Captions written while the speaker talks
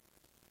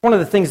One of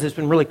the things that's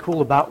been really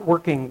cool about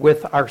working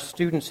with our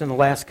students in the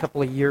last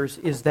couple of years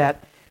is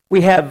that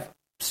we have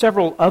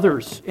several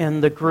others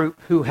in the group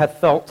who have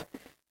felt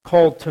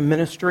called to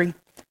ministry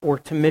or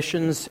to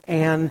missions,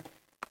 and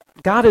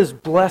God has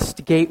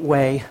blessed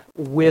Gateway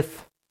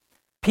with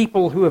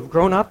people who have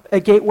grown up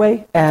at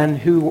Gateway and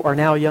who are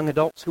now young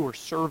adults who are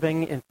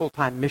serving in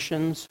full-time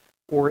missions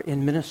or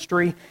in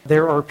ministry.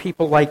 There are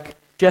people like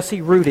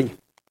Jesse Rudy,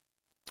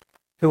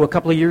 who a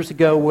couple of years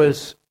ago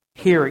was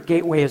here at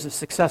Gateway as a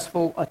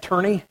successful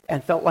attorney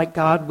and felt like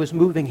God was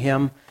moving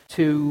him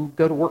to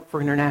go to work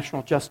for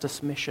International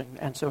Justice Mission.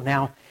 And so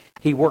now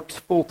he works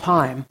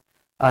full-time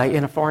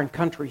in a foreign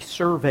country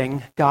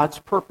serving God's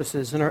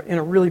purposes in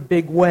a really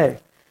big way.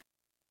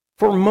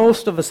 For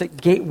most of us at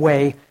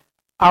Gateway,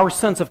 our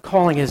sense of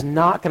calling is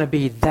not going to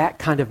be that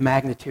kind of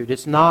magnitude.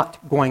 It's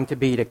not going to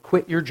be to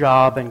quit your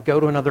job and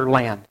go to another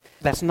land.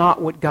 That's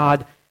not what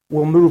God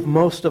will move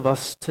most of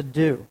us to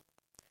do.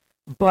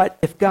 But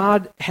if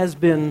God has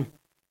been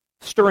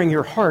stirring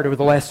your heart over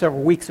the last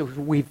several weeks as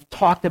we've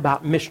talked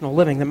about missional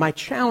living, then my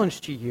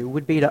challenge to you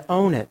would be to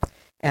own it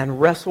and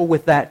wrestle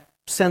with that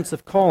sense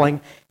of calling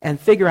and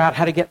figure out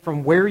how to get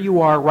from where you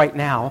are right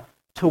now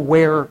to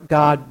where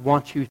God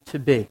wants you to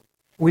be.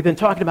 We've been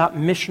talking about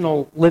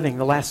missional living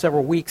the last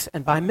several weeks,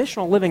 and by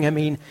missional living I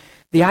mean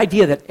the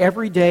idea that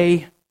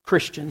everyday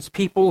Christians,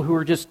 people who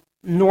are just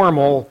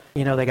normal,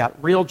 they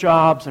got real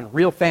jobs and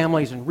real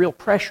families and real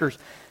pressures,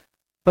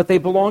 but they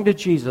belong to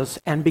Jesus,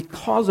 and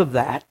because of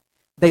that,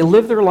 they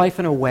live their life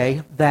in a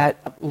way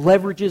that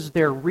leverages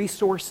their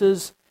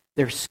resources,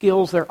 their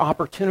skills, their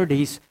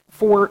opportunities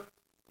for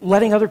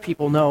letting other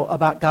people know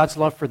about God's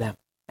love for them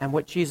and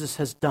what Jesus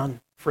has done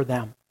for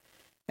them.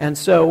 And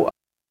so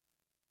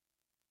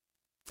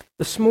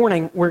this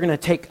morning, we're going to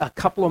take a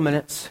couple of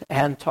minutes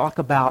and talk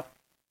about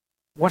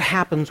what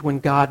happens when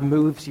God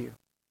moves you.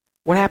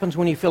 What happens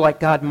when you feel like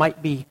God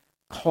might be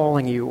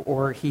calling you,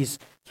 or He's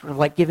sort of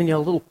like giving you a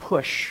little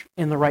push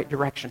in the right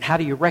direction. How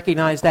do you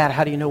recognize that?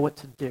 How do you know what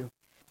to do?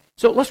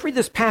 So let's read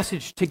this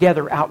passage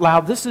together out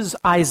loud. This is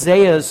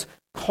Isaiah's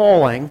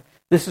calling.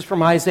 This is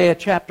from Isaiah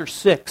chapter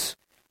 6,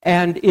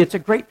 and it's a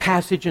great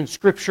passage in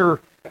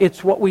Scripture.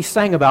 It's what we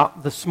sang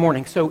about this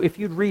morning. So if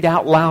you'd read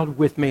out loud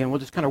with me, and we'll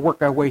just kind of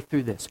work our way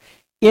through this.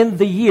 In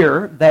the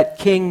year that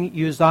King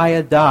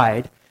Uzziah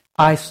died,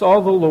 I saw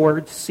the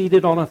Lord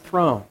seated on a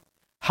throne,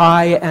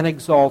 high and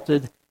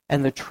exalted,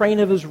 and the train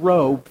of his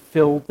robe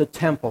filled the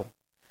temple.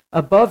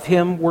 Above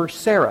him were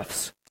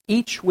seraphs,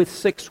 each with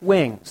 6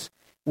 wings.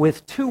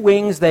 With 2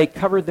 wings they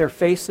covered their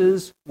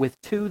faces,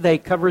 with 2 they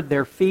covered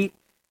their feet,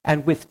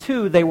 and with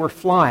 2 they were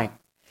flying.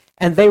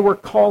 And they were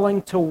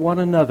calling to one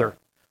another,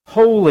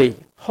 Holy,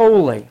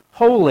 holy,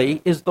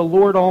 holy is the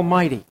Lord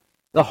Almighty.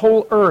 The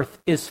whole earth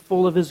is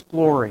full of His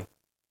glory.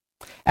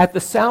 At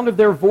the sound of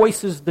their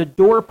voices, the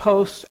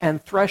doorposts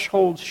and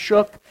thresholds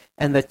shook,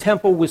 and the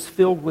temple was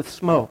filled with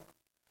smoke.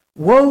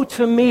 Woe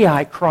to me,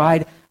 I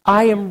cried,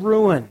 I am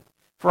ruined,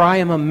 for I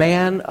am a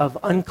man of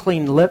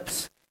unclean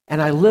lips,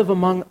 and I live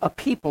among a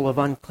people of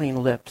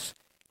unclean lips,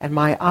 and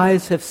my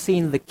eyes have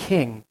seen the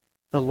King,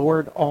 the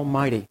Lord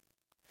Almighty.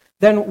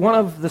 Then one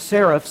of the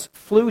seraphs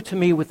flew to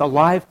me with a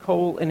live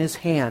coal in his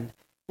hand,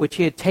 which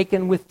he had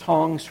taken with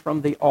tongs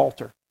from the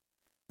altar.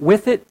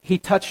 With it he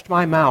touched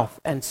my mouth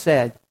and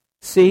said,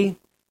 See,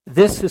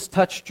 this has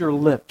touched your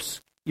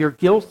lips. Your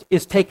guilt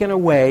is taken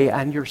away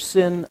and your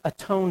sin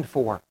atoned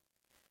for.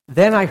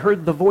 Then I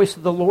heard the voice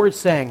of the Lord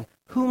saying,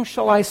 Whom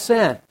shall I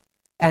send?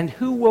 And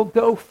who will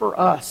go for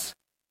us?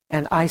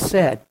 And I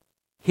said,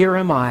 Here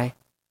am I,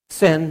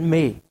 send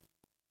me.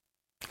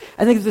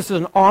 I think this is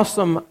an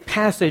awesome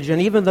passage,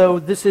 and even though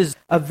this is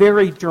a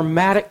very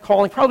dramatic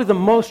calling, probably the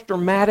most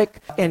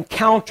dramatic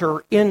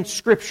encounter in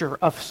Scripture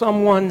of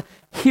someone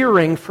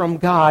hearing from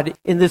God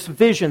in this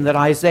vision that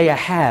Isaiah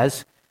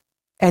has,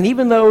 and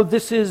even though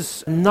this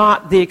is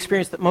not the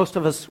experience that most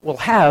of us will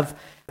have,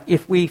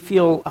 if we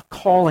feel a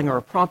calling or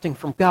a prompting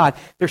from God,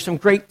 there's some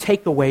great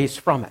takeaways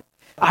from it.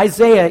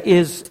 Isaiah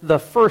is the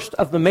first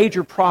of the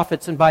major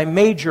prophets, and by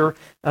major,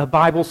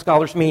 Bible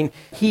scholars mean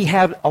he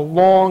had a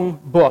long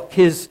book.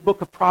 His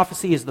book of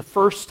prophecy is the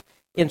first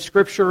in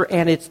Scripture,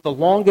 and it's the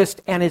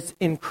longest, and it's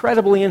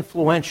incredibly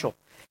influential.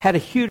 Had a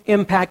huge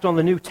impact on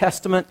the New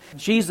Testament.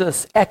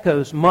 Jesus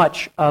echoes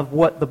much of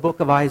what the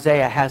book of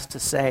Isaiah has to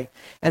say.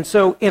 And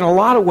so, in a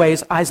lot of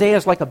ways, Isaiah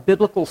is like a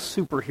biblical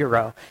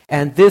superhero,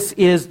 and this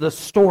is the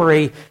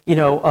story,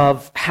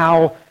 of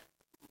how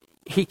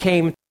he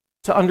came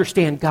to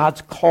understand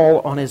God's call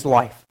on his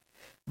life.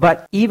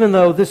 But even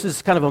though this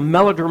is kind of a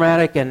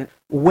melodramatic and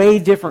way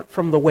different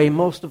from the way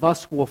most of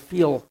us will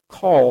feel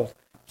called,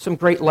 some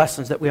great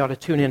lessons that we ought to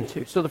tune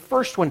into. So the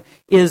first one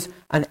is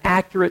an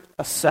accurate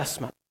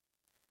assessment.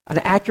 An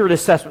accurate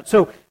assessment.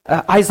 So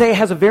Isaiah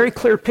has a very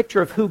clear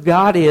picture of who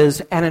God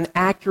is and an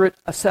accurate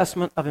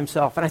assessment of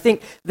himself. And I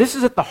think this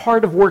is at the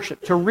heart of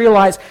worship, to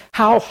realize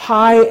how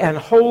high and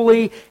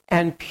holy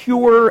and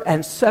pure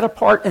and set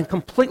apart and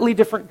completely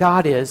different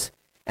God is,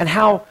 and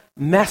how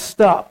messed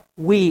up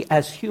we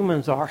as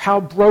humans are, how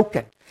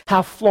broken,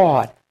 how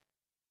flawed,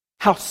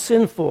 how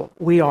sinful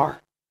we are.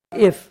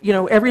 If,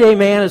 everyday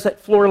man is at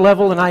floor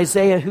level and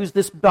Isaiah, who's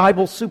this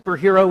Bible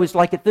superhero, is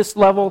like at this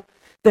level,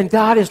 then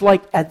God is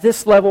like at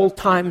this level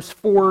times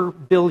 4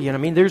 billion. I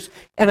mean, there's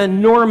an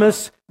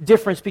enormous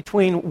difference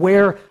between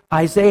where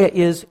Isaiah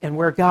is and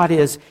where God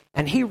is,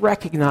 and he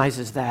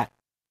recognizes that.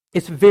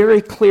 It's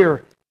very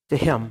clear to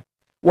him.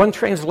 One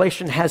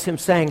translation has him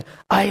saying,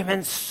 I am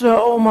in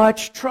so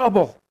much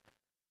trouble,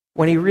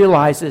 when he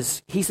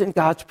realizes he's in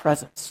God's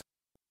presence.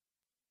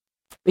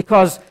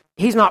 Because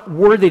he's not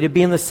worthy to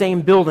be in the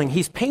same building.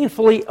 He's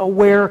painfully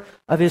aware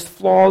of his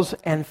flaws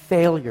and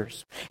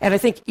failures. And I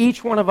think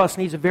each one of us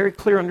needs a very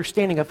clear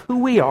understanding of who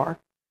we are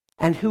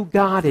and who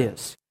God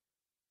is.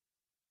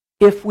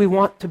 If we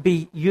want to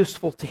be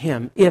useful to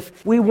him,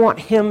 if we want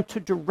him to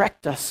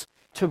direct us,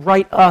 to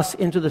write us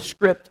into the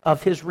script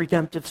of his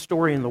redemptive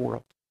story in the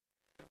world,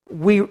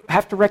 we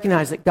have to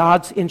recognize that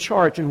God's in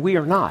charge and we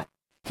are not.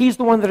 He's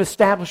the one that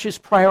establishes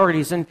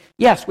priorities. And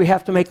yes, we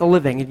have to make a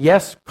living. And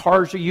yes,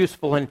 cars are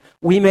useful. And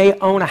we may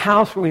own a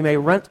house or we may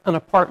rent an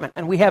apartment.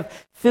 And we have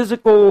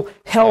physical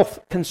health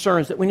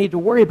concerns that we need to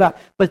worry about.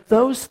 But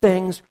those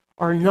things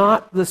are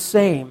not the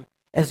same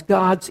as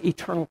God's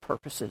eternal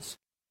purposes.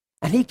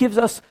 And he gives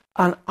us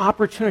an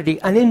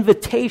opportunity, an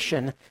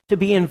invitation to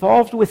be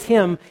involved with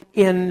him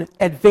in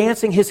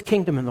advancing his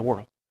kingdom in the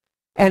world.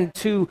 And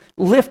to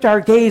lift our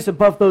gaze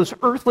above those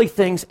earthly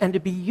things and to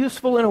be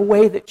useful in a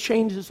way that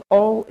changes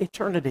all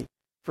eternity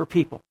for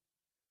people.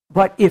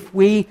 But if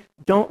we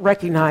don't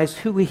recognize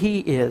who he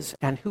is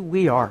and who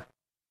we are,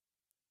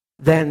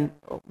 then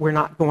we're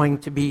not going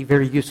to be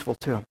very useful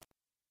to him.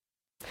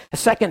 A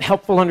second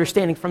helpful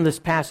understanding from this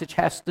passage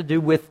has to do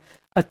with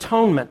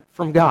atonement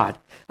from God.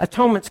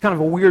 Atonement's kind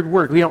of a weird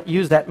word. We don't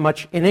use that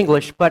much in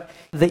English, but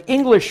the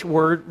English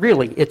word,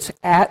 really, it's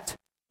at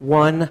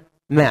one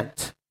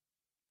ment.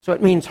 So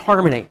it means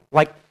harmony.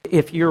 Like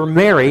if you're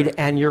married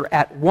and you're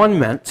at one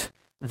ment,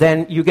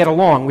 then you get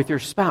along with your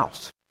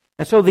spouse.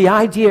 And so the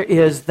idea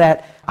is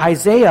that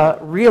Isaiah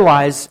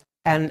realizes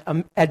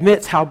and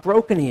admits how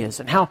broken he is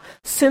and how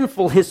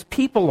sinful his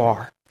people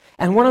are.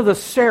 And one of the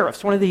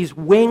seraphs, one of these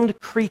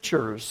winged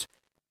creatures,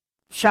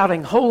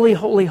 shouting, holy,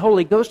 holy,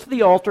 holy, goes to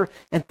the altar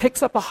and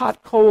picks up a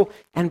hot coal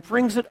and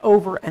brings it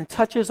over and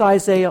touches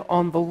Isaiah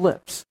on the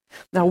lips.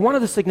 Now, one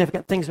of the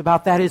significant things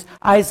about that is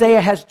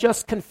Isaiah has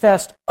just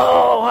confessed,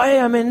 oh, I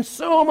am in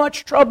so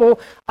much trouble.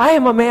 I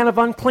am a man of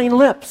unclean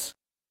lips.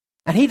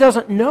 And he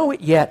doesn't know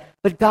it yet,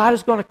 but God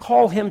is going to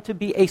call him to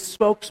be a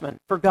spokesman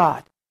for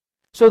God.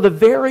 So the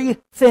very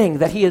thing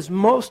that he is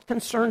most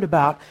concerned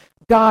about,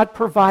 God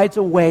provides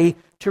a way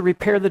to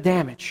repair the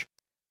damage,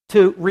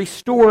 to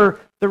restore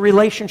the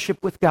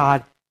relationship with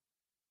God.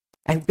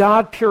 And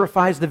God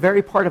purifies the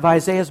very part of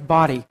Isaiah's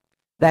body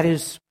that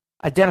is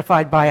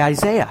identified by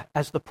Isaiah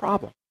as the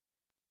problem.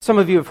 Some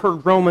of you have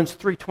heard Romans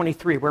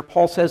 3:23, where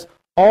Paul says,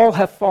 all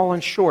have fallen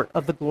short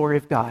of the glory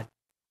of God.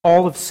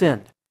 All have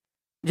sinned.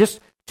 Just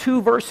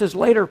 2 verses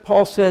later,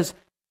 Paul says,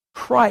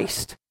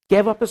 Christ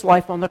gave up his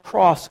life on the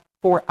cross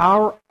for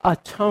our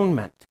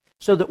atonement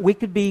so that we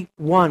could be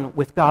one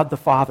with God the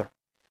Father.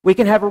 We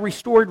can have a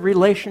restored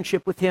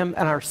relationship with him,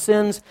 and our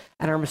sins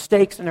and our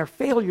mistakes and our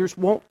failures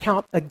won't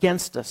count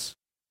against us.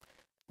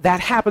 That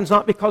happens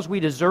not because we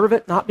deserve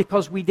it, not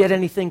because we did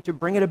anything to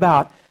bring it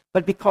about,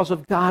 but because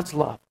of God's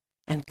love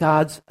and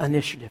God's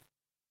initiative.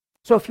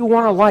 So if you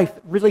want a life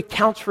that really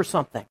counts for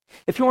something,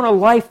 if you want a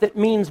life that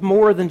means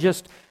more than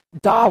just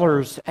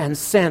dollars and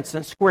cents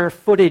and square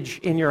footage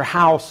in your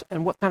house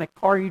and what kind of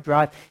car you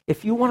drive,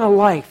 if you want a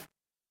life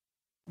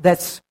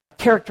that's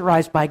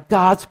characterized by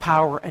God's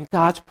power and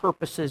God's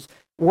purposes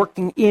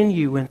working in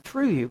you and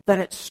through you, then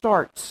it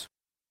starts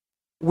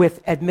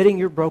with admitting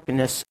your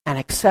brokenness and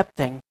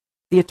accepting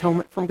the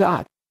atonement from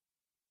God.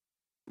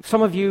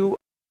 Some of you,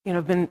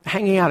 have been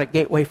hanging out at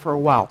Gateway for a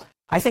while.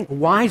 I think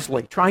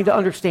wisely trying to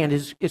understand,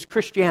 is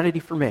Christianity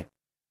for me?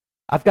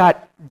 I've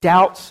got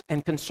doubts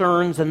and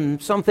concerns,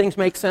 and some things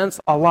make sense,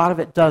 a lot of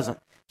it doesn't.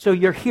 So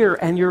you're here,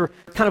 and you're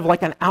kind of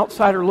like an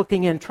outsider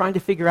looking in, trying to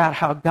figure out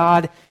how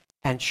God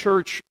and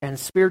church and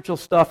spiritual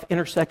stuff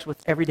intersects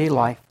with everyday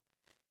life.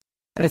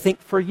 And I think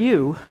for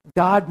you,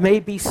 God may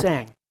be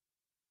saying,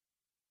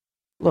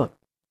 look,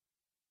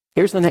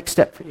 here's the next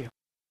step for you.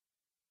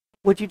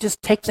 Would you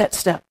just take that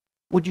step?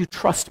 Would you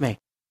trust me?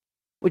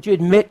 Would you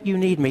admit you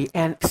need me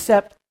and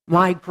accept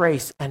my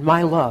grace and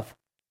my love?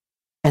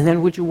 And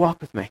then would you walk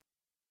with me?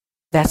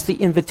 That's the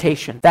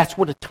invitation. That's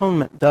what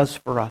atonement does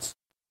for us.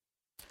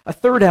 A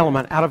third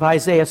element out of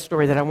Isaiah's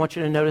story that I want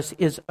you to notice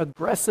is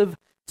aggressive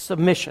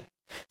submission.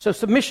 So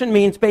submission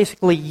means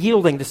basically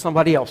yielding to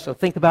somebody else. So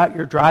think about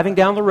you're driving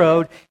down the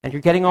road and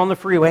you're getting on the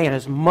freeway, and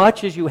as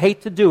much as you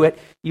hate to do it,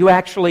 you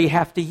actually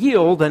have to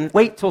yield and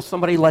wait till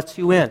somebody lets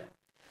you in.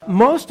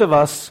 Most of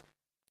us,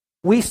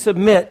 we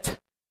submit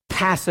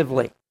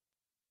passively,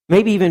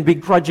 maybe even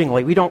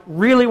begrudgingly. We don't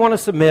really want to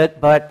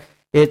submit, but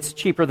it's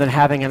cheaper than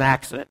having an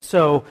accident.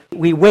 So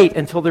we wait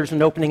until there's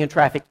an opening in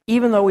traffic,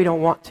 even though we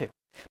don't want to.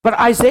 But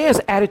Isaiah's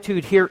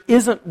attitude here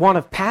isn't one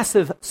of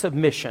passive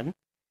submission.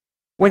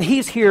 When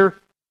he's here,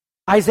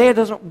 Isaiah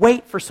doesn't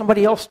wait for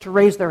somebody else to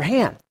raise their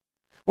hand.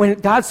 When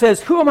God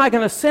says, who am I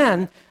going to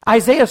send?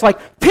 Isaiah's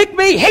like, pick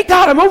me. Hey,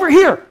 God, I'm over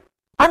here.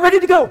 I'm ready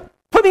to go.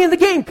 Put me in the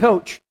game,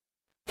 coach.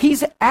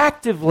 He's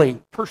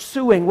actively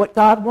pursuing what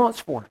God wants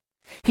for him.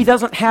 He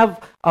doesn't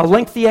have a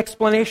lengthy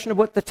explanation of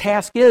what the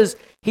task is.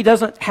 He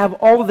doesn't have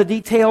all of the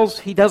details.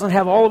 He doesn't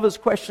have all of his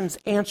questions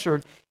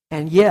answered.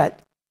 And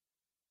yet,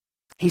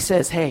 he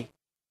says, hey,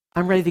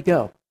 I'm ready to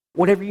go.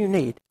 Whatever you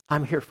need,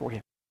 I'm here for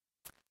you.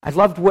 I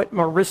loved what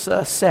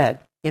Marissa said.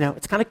 You know,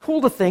 it's kind of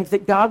cool to think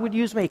that God would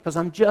use me because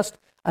I'm just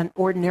an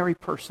ordinary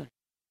person.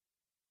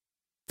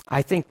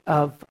 I think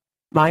of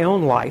my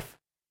own life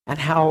and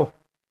how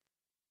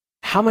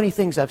many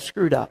things I've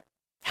screwed up,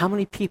 how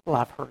many people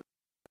I've hurt,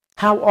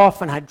 how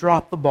often I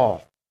drop the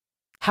ball,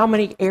 how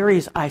many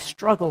areas I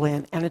struggle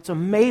in, and it's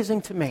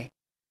amazing to me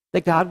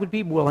that God would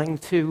be willing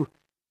to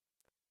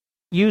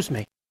use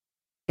me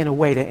in a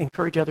way to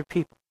encourage other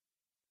people.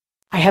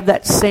 I have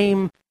that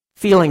same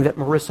feeling that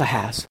Marissa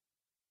has.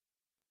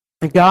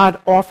 And God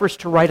offers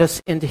to write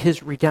us into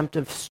his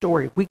redemptive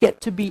story. We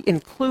get to be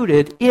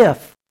included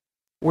if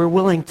we're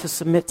willing to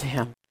submit to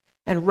him.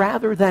 And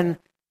rather than,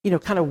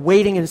 kind of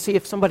waiting and see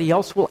if somebody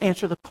else will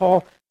answer the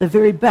call, the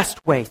very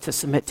best way to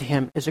submit to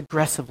him is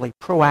aggressively,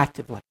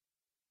 proactively.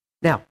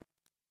 Now,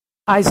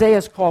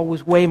 Isaiah's call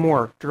was way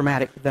more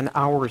dramatic than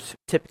ours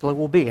typically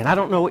will be. And I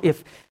don't know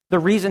if the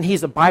reason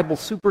he's a Bible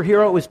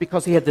superhero is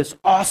because he had this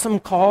awesome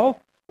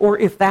call, or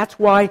if that's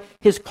why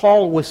his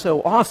call was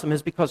so awesome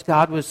is because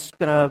God was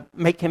going to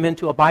make him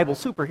into a Bible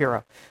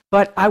superhero.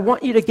 But I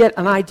want you to get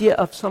an idea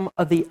of some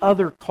of the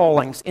other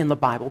callings in the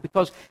Bible,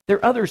 because there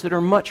are others that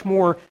are much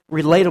more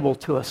relatable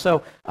to us.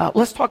 So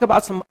let's talk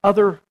about some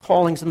other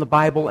callings in the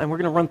Bible, and we're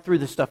going to run through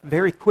this stuff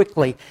very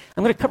quickly.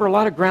 I'm going to cover a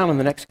lot of ground in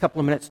the next couple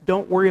of minutes.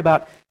 Don't worry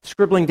about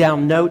scribbling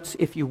down notes.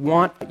 If you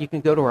want, you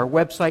can go to our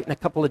website in a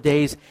couple of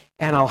days,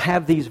 and I'll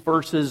have these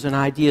verses and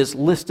ideas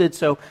listed.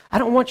 So I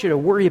don't want you to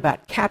worry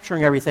about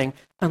capturing everything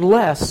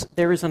unless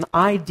there is an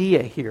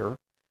idea here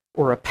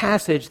or a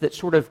passage that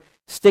sort of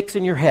sticks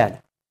in your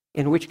head,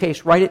 in which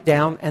case write it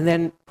down and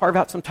then carve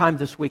out some time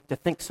this week to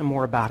think some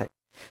more about it.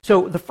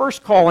 So the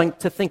first calling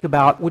to think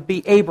about would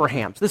be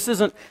Abraham's.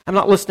 I'm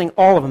not listing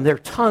all of them. There are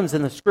tons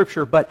in the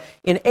scripture, but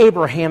in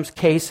Abraham's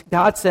case,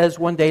 God says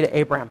one day to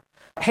Abraham,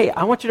 hey,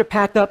 I want you to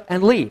pack up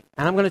and leave,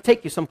 and I'm going to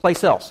take you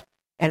someplace else.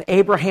 And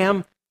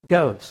Abraham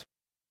goes.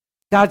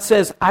 God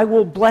says, I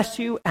will bless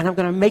you, and I'm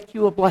going to make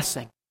you a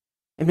blessing.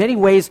 In many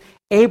ways,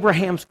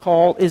 Abraham's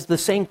call is the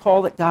same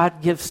call that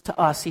God gives to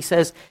us. He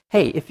says,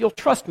 hey, if you'll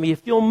trust me,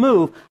 if you'll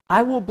move,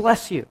 I will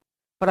bless you.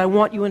 But I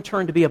want you in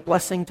turn to be a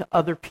blessing to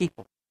other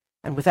people.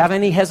 And without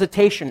any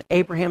hesitation,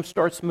 Abraham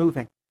starts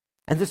moving.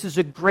 And this is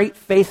a great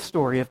faith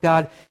story of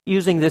God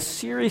using this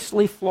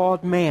seriously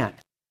flawed man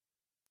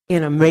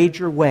in a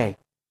major way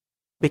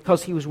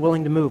because he was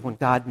willing to move when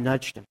God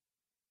nudged him.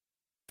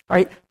 All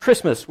right,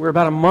 Christmas, we're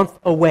about a month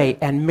away,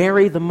 and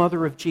Mary, the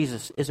mother of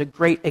Jesus, is a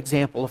great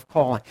example of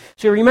calling.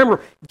 So remember,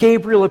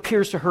 Gabriel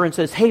appears to her and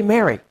says, hey,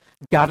 Mary,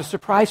 got a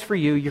surprise for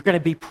you. You're going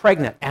to be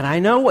pregnant. And I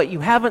know what you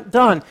haven't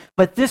done,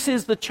 but this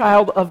is the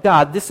child of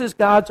God. This is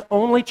God's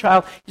only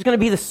child. He's going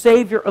to be the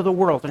Savior of the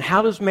world. And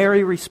how does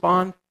Mary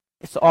respond?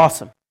 It's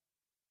awesome.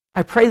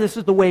 I pray this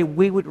is the way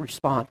we would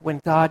respond when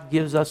God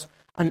gives us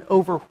an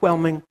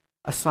overwhelming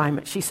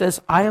assignment. She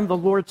says, I am the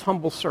Lord's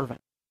humble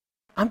servant.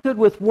 I'm good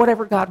with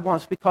whatever God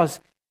wants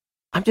because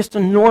I'm just a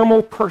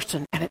normal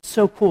person, and it's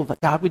so cool that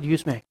God would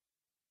use me.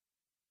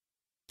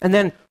 And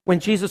then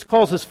when Jesus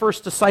calls his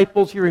first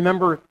disciples, you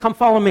remember, come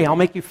follow me, I'll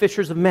make you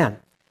fishers of men.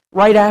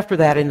 Right after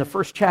that, in the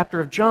first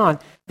chapter of John,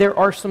 there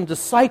are some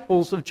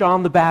disciples of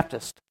John the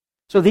Baptist.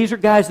 So these are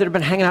guys that have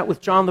been hanging out with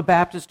John the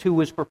Baptist, who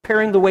was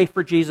preparing the way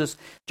for Jesus.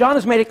 John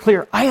has made it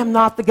clear, I am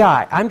not the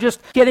guy. I'm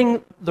just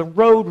getting the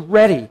road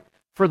ready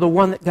for the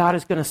one that God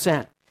is going to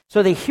send.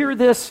 So they hear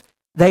this,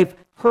 they've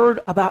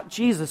heard about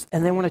Jesus,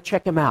 and they want to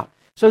check him out.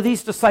 So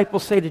these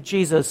disciples say to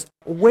Jesus,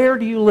 where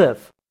do you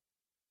live?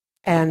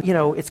 And,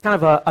 it's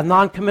kind of a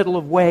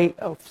non-committal way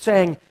of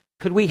saying,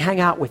 could we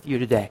hang out with you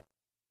today?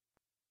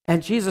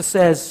 And Jesus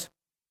says,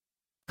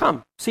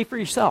 come, see for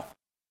yourself.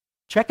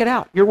 Check it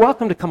out. You're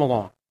welcome to come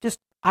along. Just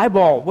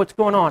eyeball what's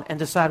going on and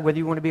decide whether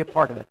you want to be a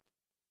part of it.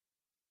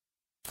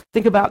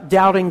 Think about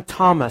doubting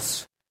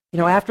Thomas.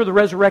 After the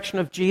resurrection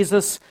of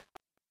Jesus,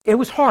 it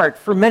was hard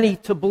for many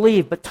to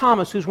believe, but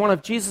Thomas, who's one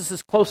of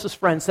Jesus' closest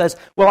friends, says,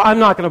 well, I'm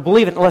not going to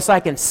believe it unless I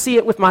can see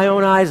it with my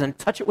own eyes and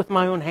touch it with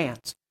my own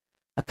hands.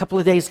 A couple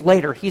of days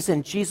later, he's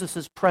in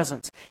Jesus'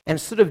 presence. And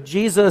instead of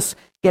Jesus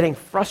getting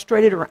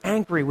frustrated or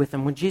angry with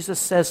him, when Jesus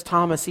says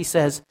Thomas, he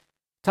says,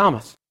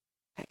 Thomas,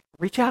 hey,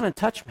 reach out and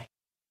touch me.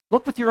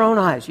 Look with your own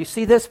eyes. You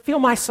see this? Feel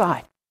my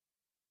side.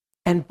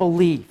 And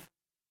believe.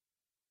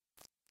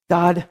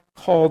 God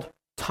called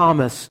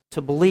Thomas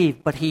to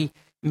believe, but he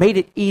made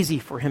it easy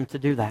for him to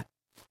do that.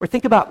 Or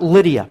think about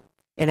Lydia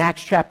in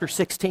Acts chapter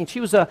 16. She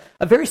was a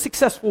very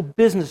successful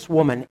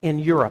businesswoman in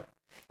Europe.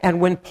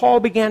 And when Paul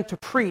began to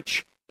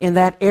preach in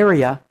that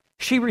area,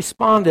 she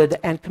responded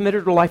and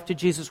committed her life to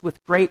Jesus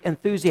with great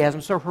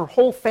enthusiasm. So her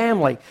whole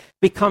family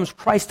becomes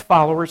Christ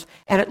followers.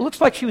 And it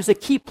looks like she was a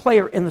key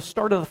player in the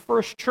start of the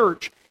first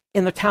church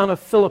in the town of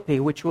Philippi,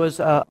 which was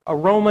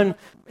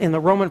in the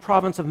Roman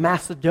province of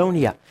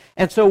Macedonia.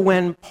 And so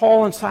when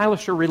Paul and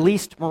Silas are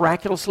released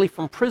miraculously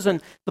from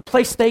prison, the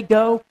place they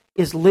go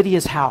is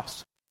Lydia's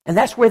house. And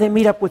that's where they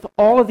meet up with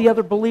all of the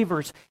other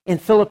believers in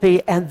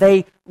Philippi, and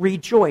they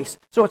rejoice.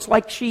 So it's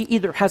like she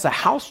either has a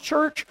house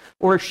church,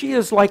 or she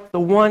is like the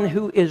one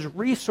who is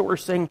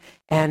resourcing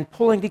and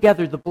pulling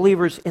together the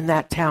believers in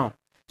that town.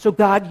 So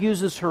God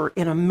uses her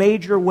in a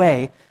major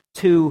way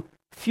to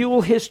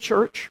fuel his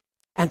church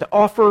and to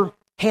offer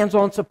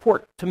hands-on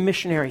support to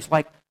missionaries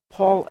like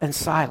Paul and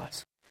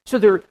Silas. So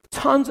there are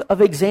tons of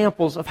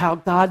examples of how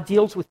God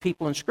deals with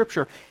people in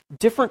Scripture.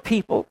 Different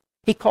people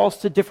he calls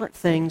to different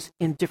things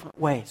in different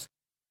ways.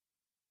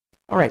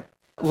 All right,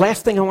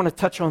 last thing I want to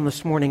touch on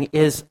this morning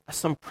is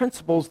some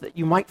principles that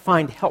you might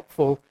find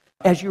helpful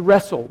as you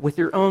wrestle with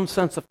your own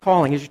sense of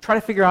calling, as you try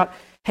to figure out,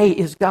 hey,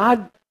 is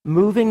God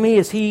moving me?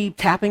 Is he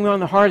tapping me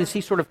on the heart? Is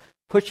he sort of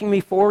pushing me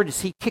forward?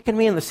 Is he kicking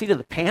me in the seat of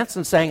the pants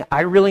and saying,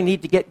 I really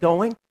need to get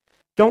going?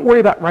 Don't worry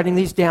about writing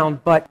these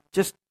down, but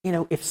just,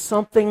 if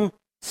something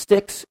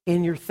sticks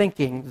in your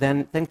thinking,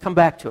 then come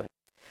back to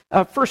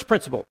it. First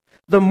principle,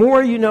 the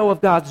more you know of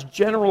God's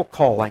general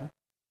calling,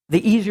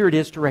 the easier it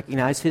is to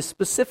recognize his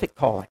specific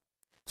calling.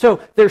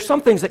 So there's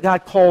some things that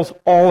God calls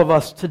all of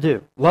us to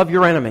do. Love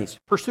your enemies,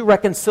 pursue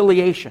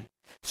reconciliation,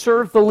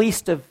 serve the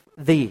least of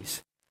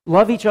these,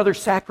 love each other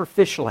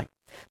sacrificially.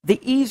 The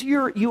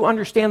easier you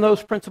understand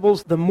those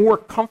principles, the more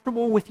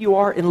comfortable with you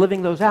are in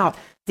living those out,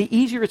 the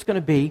easier it's going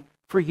to be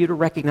for you to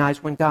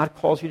recognize when God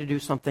calls you to do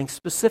something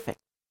specific.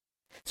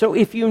 So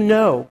if you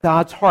know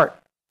God's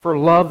heart for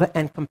love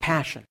and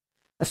compassion,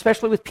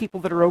 especially with people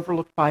that are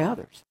overlooked by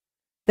others,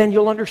 then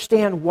you'll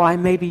understand why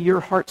maybe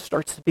your heart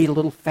starts to beat a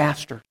little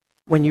faster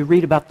when you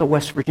read about the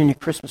West Virginia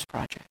Christmas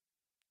Project.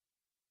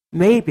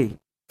 Maybe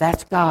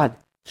that's God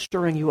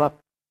stirring you up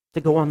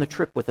to go on the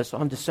trip with us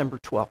on December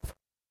 12th.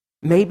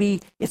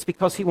 Maybe it's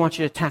because he wants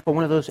you to tackle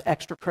one of those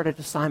extra credit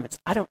assignments.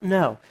 I don't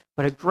know,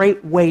 but a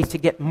great way to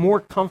get more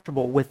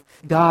comfortable with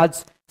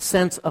God's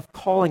sense of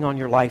calling on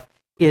your life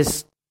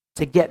is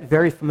to get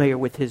very familiar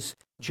with his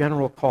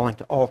general calling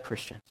to all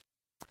Christians.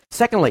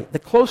 Secondly, the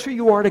closer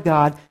you are to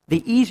God,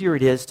 the easier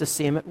it is to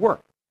see him at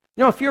work.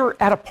 If you're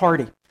at a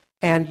party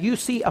and you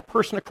see a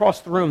person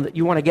across the room that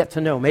you want to get to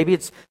know, maybe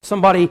it's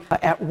somebody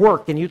at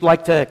work and you'd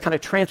like to kind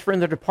of transfer in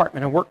the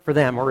department and work for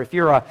them, or if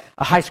you're a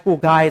high school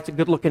guy, it's a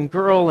good-looking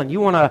girl and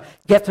you want to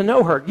get to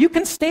know her, you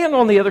can stand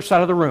on the other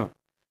side of the room.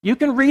 You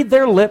can read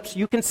their lips,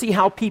 you can see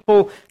how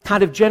people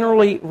kind of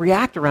generally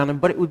react around them,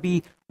 but it would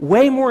be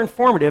way more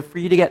informative for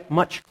you to get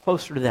much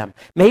closer to them.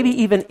 Maybe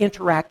even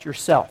interact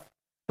yourself.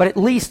 But at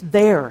least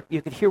there,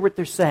 you could hear what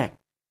they're saying.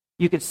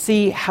 You could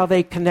see how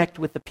they connect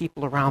with the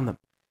people around them.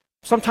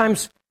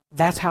 Sometimes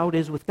that's how it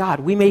is with God.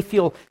 We may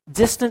feel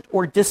distant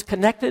or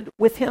disconnected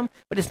with him,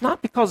 but it's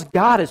not because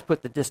God has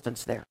put the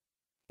distance there.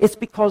 It's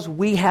because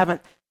we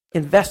haven't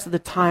invested the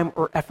time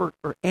or effort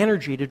or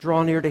energy to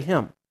draw near to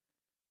him,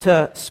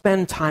 to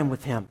spend time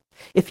with him.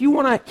 If you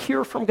want to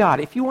hear from God,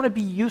 if you want to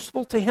be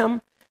useful to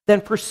him,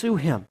 then pursue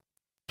him.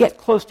 Get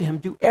close to him.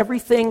 Do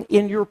everything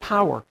in your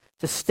power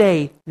to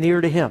stay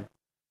near to him.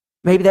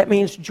 Maybe that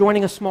means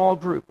joining a small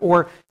group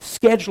or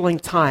scheduling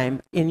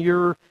time in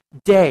your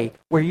day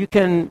where you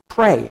can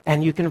pray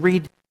and you can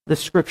read the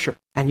scripture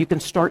and you can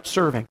start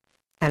serving.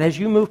 And as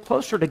you move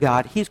closer to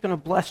God, he's going to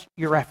bless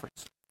your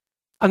efforts.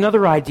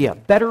 Another idea,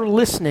 better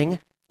listening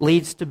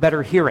leads to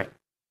better hearing.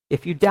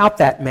 If you doubt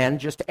that, men,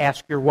 just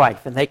ask your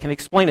wife and they can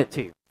explain it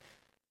to you.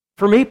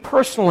 For me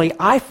personally,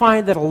 I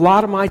find that a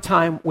lot of my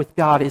time with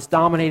God is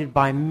dominated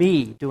by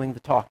me doing the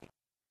talking.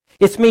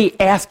 It's me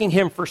asking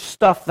him for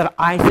stuff that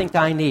I think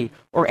I need,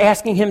 or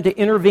asking him to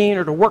intervene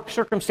or to work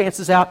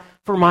circumstances out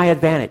for my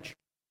advantage.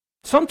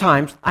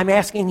 Sometimes I'm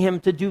asking him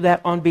to do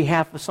that on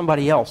behalf of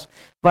somebody else,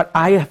 but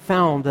I have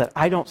found that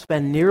I don't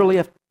spend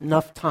nearly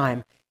enough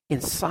time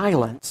in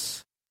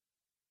silence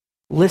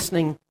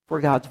listening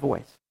for God's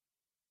voice.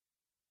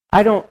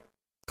 I don't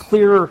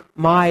clear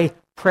my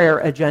prayer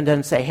agenda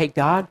and say, hey,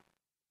 God,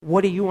 what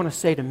do you want to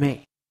say to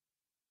me?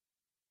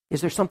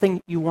 Is there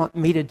something you want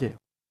me to do?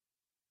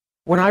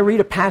 When I read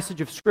a passage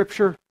of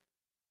Scripture,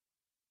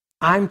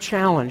 I'm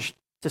challenged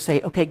to say,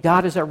 okay,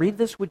 God, as I read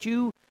this, would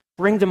you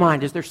bring to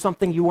mind, is there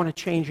something you want to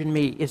change in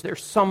me? Is there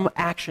some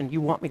action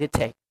you want me to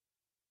take?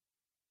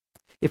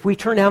 If we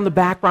turn down the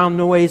background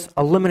noise,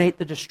 eliminate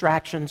the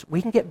distractions,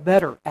 we can get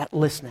better at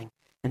listening,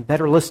 and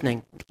better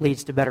listening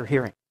leads to better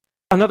hearing.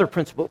 Another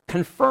principle,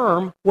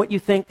 confirm what you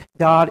think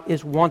God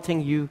is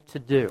wanting you to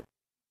do.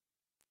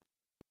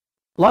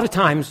 A lot of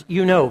times,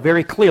 you know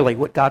very clearly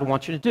what God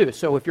wants you to do.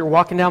 So if you're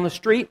walking down the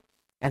street,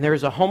 and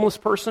there's a homeless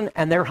person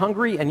and they're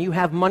hungry and you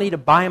have money to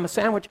buy them a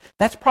sandwich,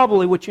 that's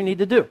probably what you need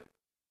to do.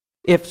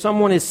 If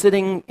someone is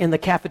sitting in the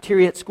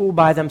cafeteria at school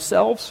by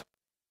themselves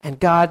and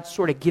God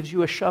sort of gives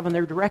you a shove in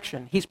their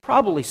direction, he's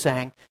probably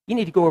saying, you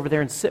need to go over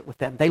there and sit with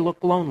them. They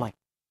look lonely.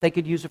 They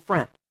could use a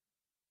friend.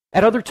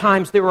 At other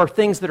times, there are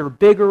things that are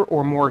bigger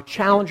or more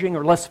challenging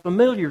or less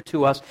familiar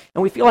to us,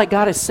 and we feel like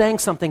God is saying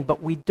something,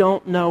 but we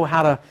don't know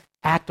how to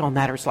act on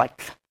that. Or it's like,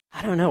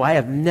 I don't know, I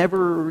have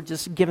never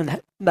just given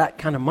that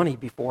kind of money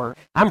before.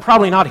 I'm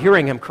probably not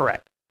hearing him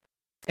correct.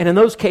 And in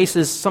those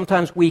cases,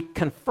 sometimes we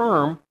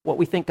confirm what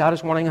we think God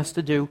is wanting us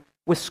to do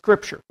with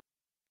Scripture.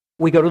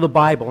 We go to the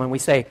Bible and we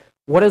say,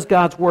 what does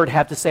God's Word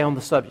have to say on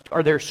the subject?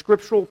 Are there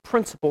scriptural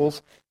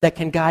principles that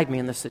can guide me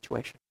in this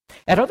situation?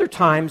 At other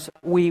times,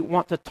 we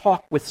want to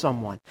talk with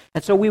someone.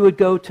 And so we would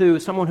go to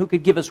someone who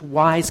could give us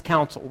wise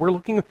counsel. We're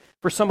looking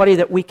for somebody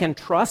that we can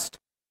trust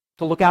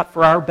to look out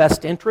for our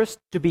best interest,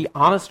 to be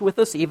honest with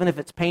us, even if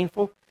it's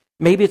painful.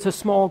 Maybe it's a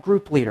small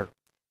group leader.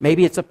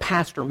 Maybe it's a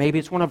pastor. Maybe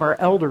it's one of our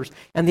elders.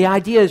 And the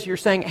idea is you're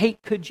saying, hey,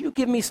 could you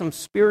give me some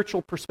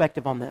spiritual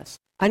perspective on this?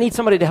 I need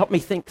somebody to help me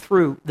think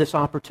through this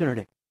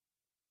opportunity.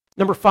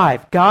 Number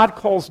 5, God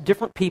calls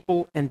different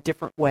people in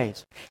different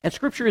ways. And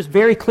Scripture is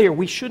very clear.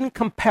 We shouldn't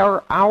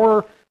compare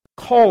our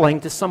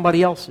calling to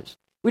somebody else's.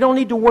 We don't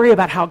need to worry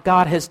about how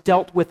God has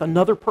dealt with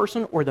another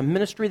person or the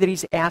ministry that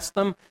He's asked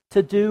them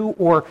to do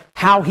or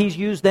how He's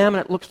used them,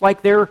 and it looks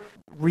like they're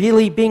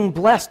really being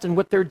blessed in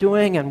what they're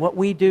doing, and what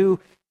we do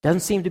doesn't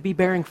seem to be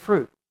bearing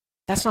fruit.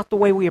 That's not the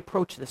way we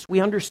approach this. We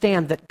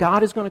understand that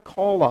God is going to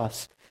call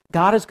us.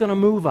 God is going to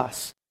move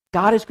us.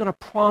 God is going to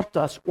prompt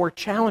us or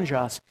challenge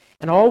us,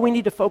 and all we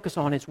need to focus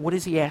on is what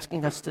is He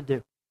asking us to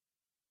do.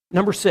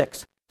 Number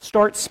 6,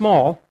 start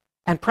small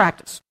and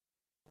practice.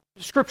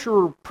 The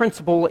Scripture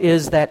principle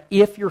is that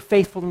if you're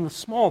faithful in the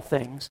small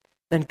things,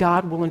 then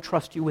God will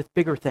entrust you with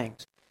bigger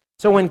things.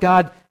 So when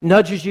God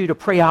nudges you to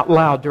pray out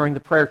loud during the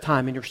prayer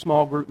time in your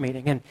small group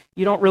meeting, and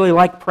you don't really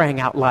like praying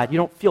out loud, you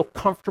don't feel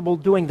comfortable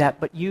doing that,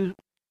 but you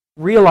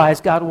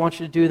realize God wants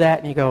you to do that,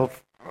 and you go,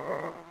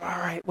 all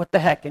right, what the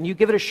heck, and you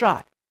give it a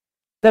shot.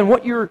 Then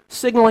what you're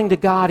signaling to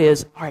God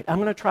is, all right, I'm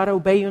going to try to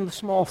obey you in the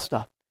small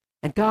stuff.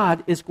 And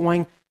God is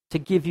going to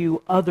give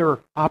you other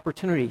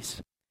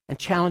opportunities and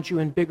challenge you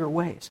in bigger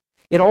ways.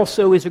 It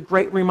also is a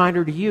great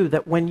reminder to you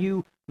that when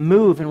you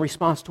move in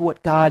response to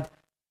what God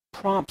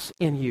prompts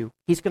in you,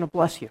 He's going to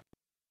bless you.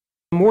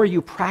 The more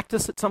you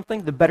practice at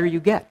something, the better you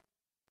get.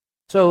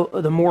 So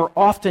the more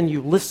often you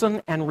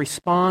listen and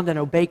respond and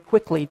obey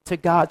quickly to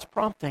God's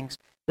promptings,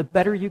 the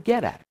better you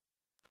get at it.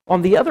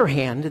 On the other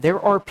hand,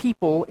 there are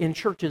people in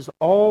churches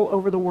all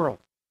over the world,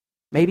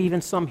 maybe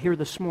even some here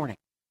this morning,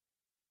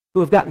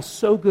 who have gotten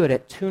so good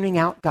at tuning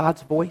out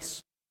God's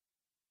voice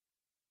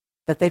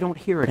that they don't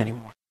hear it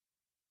anymore.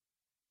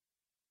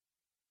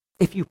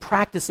 If you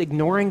practice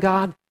ignoring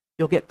God,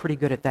 you'll get pretty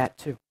good at that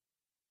too.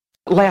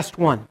 Last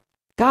one.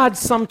 God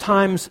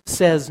sometimes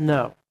says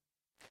no.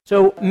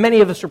 So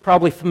many of us are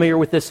probably familiar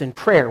with this in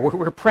prayer.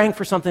 We're praying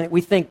for something that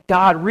we think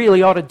God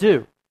really ought to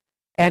do.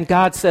 And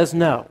God says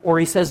no, or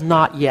He says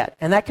not yet.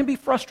 And that can be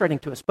frustrating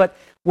to us. But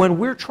when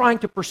we're trying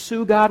to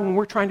pursue God, when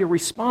we're trying to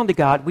respond to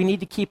God, we need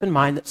to keep in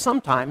mind that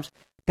sometimes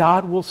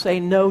God will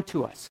say no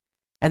to us.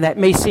 And that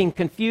may seem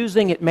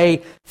confusing. It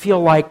may feel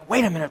like,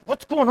 wait a minute,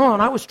 what's going on?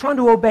 I was trying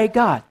to obey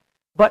God.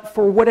 But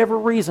for whatever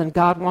reason,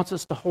 God wants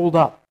us to hold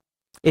up.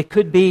 It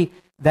could be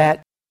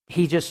that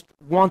He just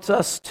wants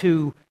us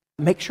to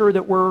make sure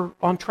that we're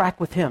on track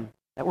with Him,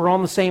 that we're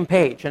on the same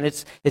page. And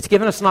it's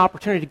given us an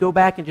opportunity to go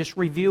back and just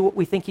review what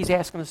we think He's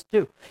asking us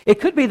to do. It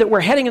could be that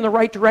we're heading in the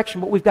right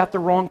direction, but we've got the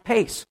wrong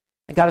pace.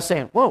 And God is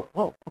saying,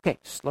 whoa, okay,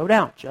 slow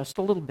down just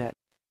a little bit.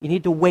 You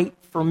need to wait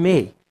for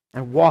me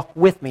and walk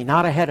with me,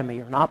 not ahead of me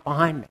or not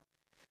behind me.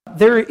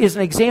 There is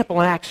an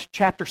example in Acts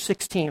chapter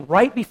 16.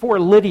 Right before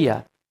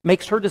Lydia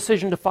makes her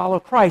decision to follow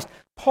Christ,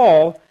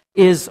 Paul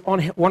is on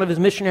one of his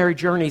missionary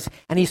journeys,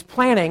 and he's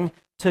planning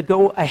to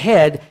go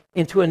ahead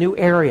into a new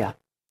area.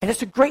 And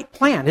it's a great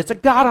plan. It's a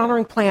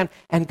God-honoring plan,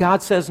 and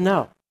God says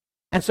no.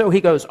 And so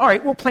he goes, all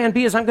right, well, plan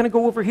B is I'm going to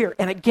go over here.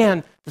 And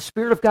again, the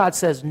Spirit of God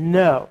says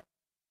no.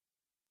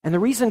 And the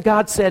reason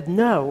God said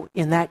no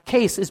in that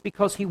case is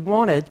because He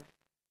wanted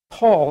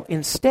Paul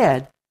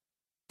instead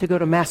to go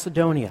to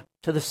Macedonia,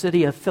 to the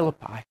city of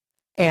Philippi.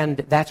 And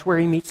that's where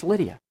he meets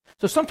Lydia.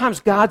 So sometimes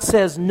God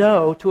says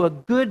no to a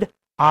good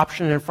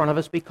option in front of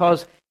us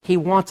because He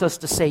wants us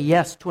to say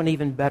yes to an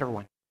even better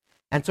one.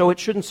 And so it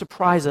shouldn't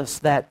surprise us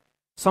that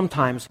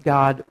sometimes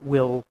God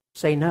will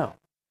say no,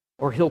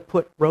 or He'll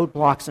put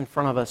roadblocks in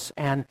front of us.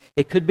 And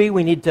it could be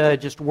we need to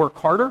just work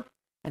harder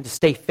and to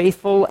stay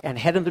faithful and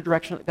head in the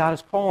direction that God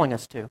is calling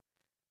us to.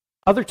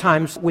 Other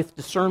times, with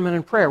discernment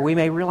and prayer, we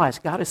may realize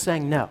God is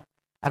saying no.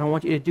 I don't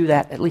want you to do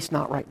that, at least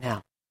not right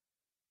now.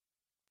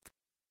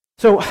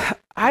 So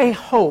I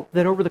hope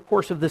that over the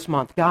course of this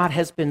month, God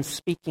has been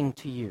speaking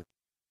to you.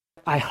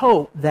 I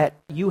hope that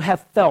you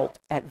have felt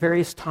at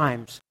various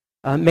times,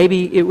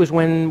 maybe it was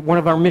when one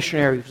of our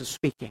missionaries was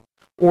speaking,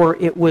 or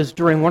it was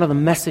during one of the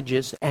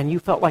messages, and you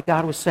felt like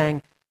God was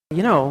saying,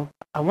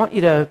 I want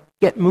you to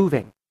get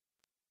moving.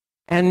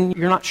 And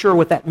you're not sure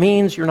what that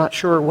means, you're not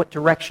sure what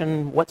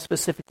direction, what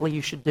specifically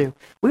you should do.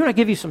 We want to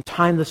give you some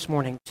time this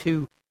morning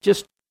to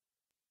just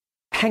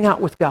hang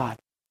out with God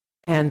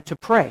and to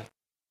pray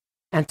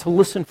and to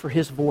listen for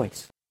His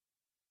voice.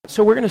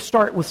 So we're going to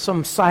start with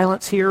some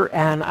silence here,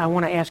 and I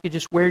want to ask you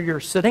just where you're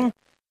sitting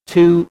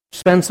to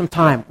spend some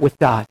time with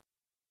God.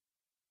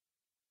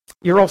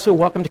 You're also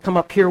welcome to come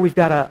up here. We've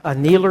got a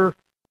kneeler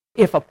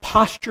if a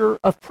posture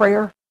of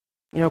prayer,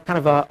 kind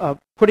of a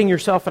putting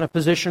yourself in a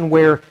position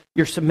where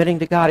you're submitting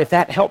to God, if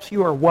that helps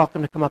you, are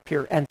welcome to come up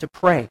here and to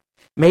pray.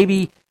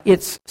 Maybe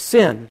it's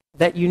sin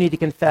that you need to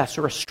confess,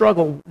 or a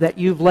struggle that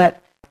you've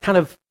let kind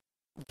of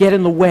get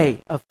in the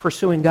way of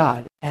pursuing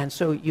God, and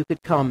so you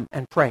could come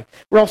and pray.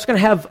 We're also going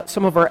to have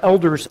some of our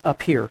elders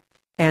up here,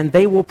 and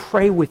they will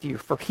pray with you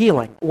for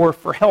healing or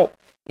for help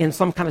in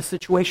some kind of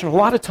situation. A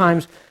lot of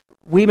times,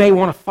 we may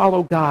want to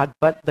follow God,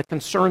 but the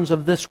concerns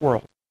of this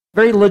world,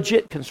 very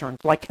legit concerns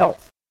like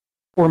health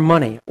or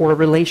money or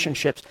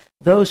relationships,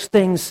 those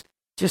things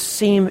just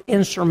seem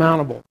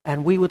insurmountable,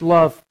 and we would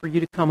love for you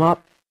to come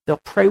up. They'll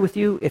pray with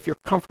you. If you're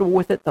comfortable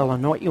with it, they'll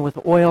anoint you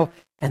with oil,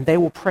 and they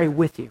will pray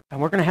with you. And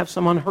we're going to have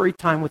some unhurried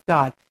time with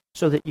God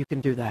so that you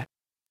can do that.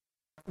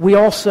 We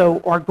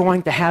also are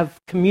going to have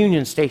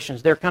communion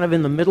stations. They're kind of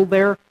in the middle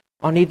there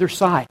on either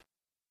side.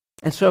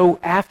 And so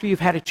after you've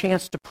had a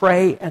chance to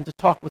pray and to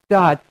talk with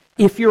God,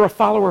 if you're a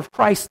follower of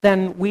Christ,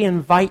 then we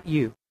invite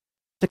you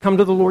to come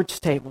to the Lord's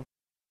table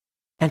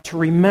and to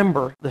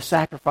remember the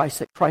sacrifice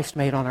that Christ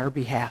made on our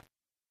behalf.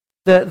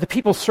 The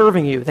people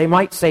serving you, they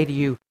might say to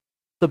you,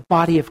 the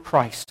body of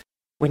Christ,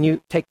 when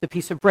you take the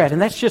piece of bread.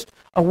 And that's just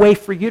a way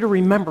for you to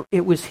remember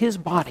it was his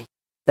body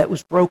that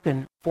was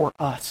broken for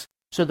us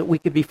so that we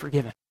could be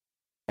forgiven.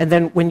 And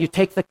then when you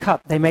take the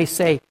cup, they may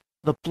say,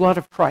 the blood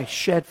of Christ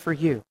shed for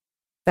you.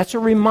 That's a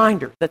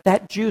reminder that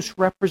that juice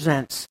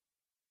represents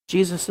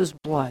Jesus'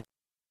 blood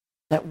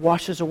that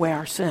washes away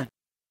our sin.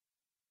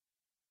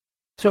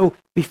 So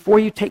before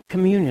you take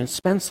communion,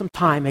 spend some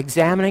time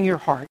examining your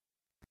heart,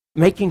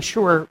 making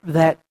sure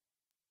that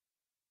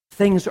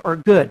things are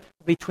good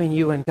between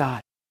you and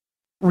God.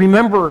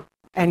 Remember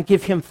and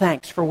give him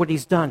thanks for what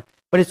he's done.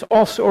 But it's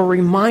also a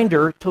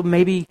reminder to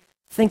maybe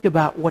think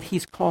about what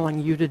he's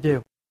calling you to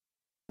do.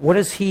 What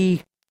does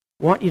he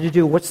want you to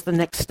do? What's the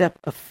next step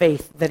of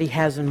faith that he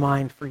has in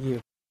mind for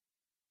you?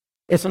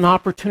 It's an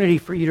opportunity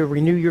for you to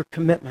renew your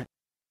commitment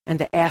and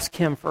to ask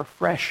him for a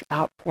fresh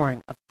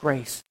outpouring of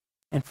grace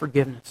and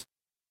forgiveness.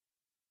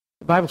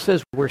 The Bible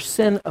says where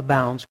sin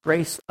abounds,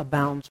 grace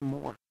abounds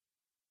more.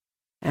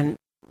 And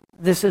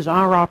this is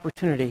our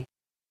opportunity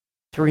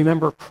to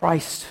remember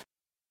Christ's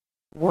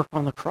work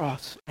on the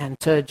cross and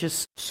to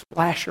just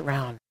splash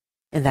around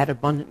in that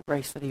abundant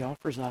grace that he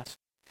offers us.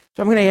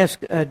 So I'm going to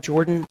ask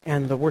Jordan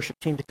and the worship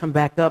team to come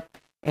back up,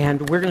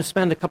 and we're going to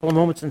spend a couple of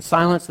moments in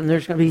silence, and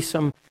there's going to be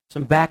some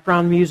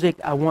background music.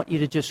 I want you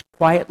to just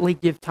quietly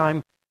give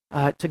time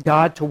to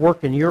God to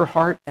work in your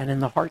heart and in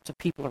the hearts of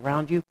people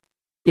around you.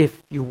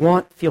 If you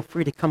want, feel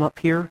free to come up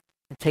here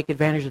and take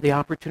advantage of the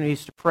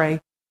opportunities to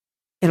pray.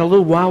 In a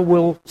little while,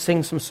 we'll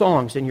sing some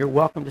songs, and you're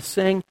welcome to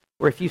sing,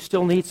 or if you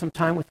still need some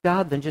time with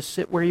God, then just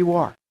sit where you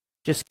are.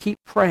 Just keep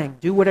praying.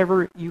 Do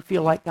whatever you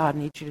feel like God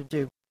needs you to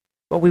do.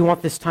 But we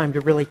want this time to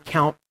really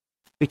count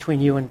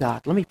between you and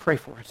God. Let me pray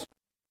for us.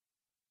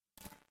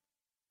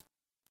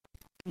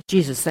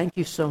 Jesus, thank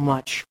you so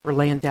much for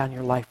laying down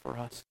your life for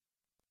us.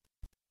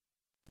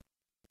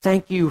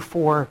 Thank you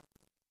for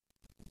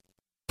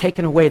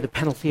taking away the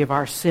penalty of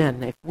our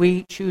sin. If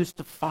we choose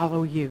to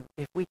follow you,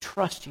 if we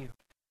trust you,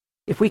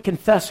 if we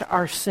confess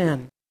our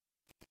sin,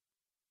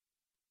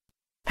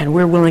 and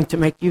we're willing to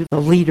make you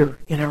the leader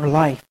in our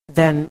life,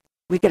 then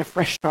we get a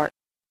fresh start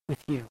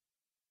with you.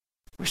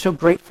 We're so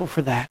grateful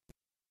for that.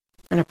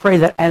 And I pray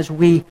that as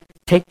we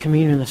take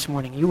communion this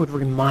morning, you would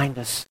remind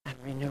us and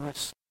renew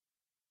us.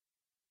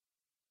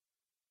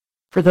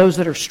 For those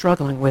that are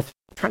struggling with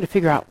trying to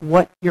figure out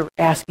what you're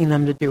asking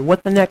them to do,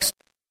 what the next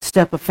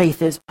step of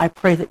faith is, I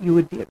pray that you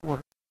would be at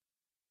work.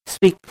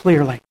 Speak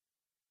clearly.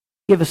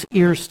 Give us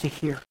ears to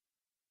hear.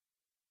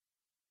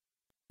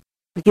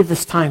 We give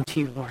this time to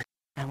you, Lord,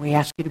 and we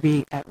ask you to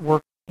be at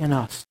work in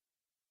us.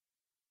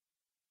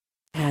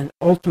 And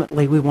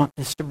ultimately, we want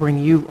this to bring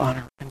you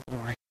honor and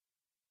glory.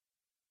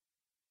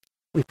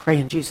 We pray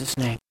in Jesus'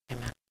 name.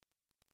 Amen.